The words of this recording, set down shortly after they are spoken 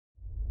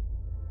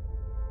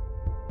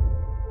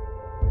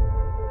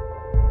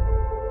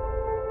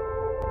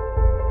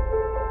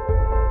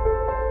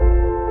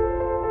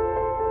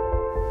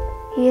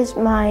He is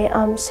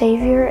my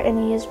Savior, and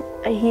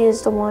He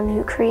is the one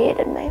who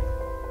created me.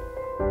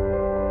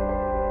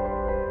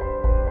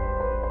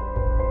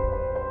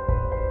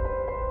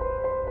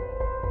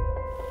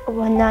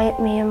 One night,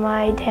 me and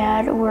my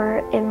dad were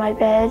in my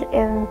bed,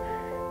 and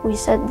we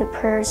said the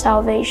prayer of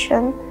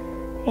salvation,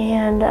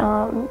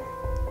 and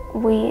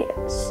we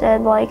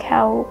said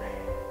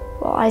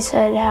I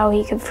said how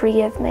He could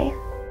forgive me.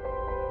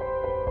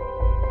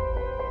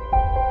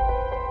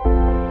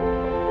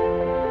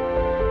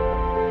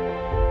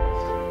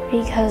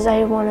 Because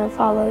I want to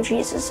follow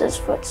Jesus'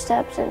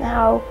 footsteps and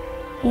how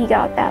He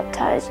got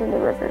baptized in the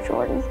River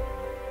Jordan.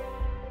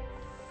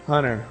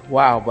 Hunter,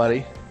 wow,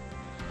 buddy.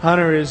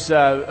 Hunter is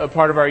a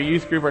part of our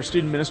youth group, our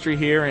student ministry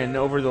here, and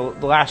over the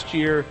last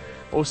year,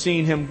 we're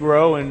seeing him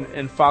grow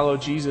and follow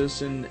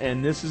Jesus,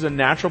 and this is a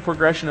natural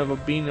progression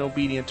of being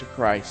obedient to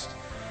Christ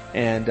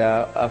and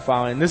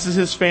following. This is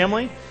his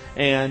family,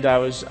 and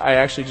I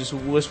actually just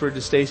whispered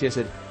to Stacy, I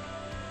said,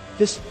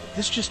 this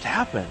just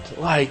happened.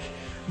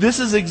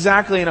 This is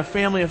exactly in a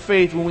family of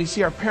faith, when we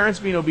see our parents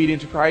being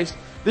obedient to Christ,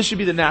 this should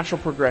be the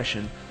natural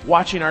progression,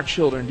 watching our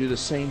children do the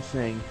same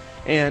thing.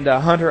 And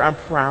Hunter, I'm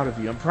proud of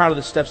you. I'm proud of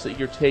the steps that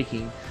you're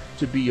taking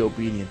to be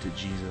obedient to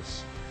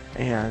Jesus.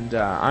 And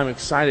I'm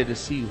excited to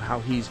see how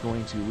He's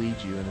going to lead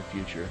you in the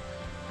future.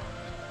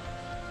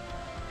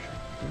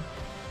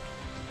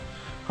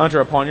 Hunter,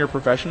 upon your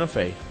profession of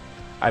faith,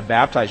 I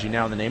baptize you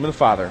now in the name of the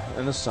Father,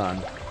 and the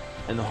Son,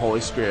 and the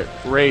Holy Spirit,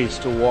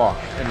 raised to walk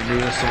in the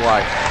newness of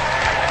life.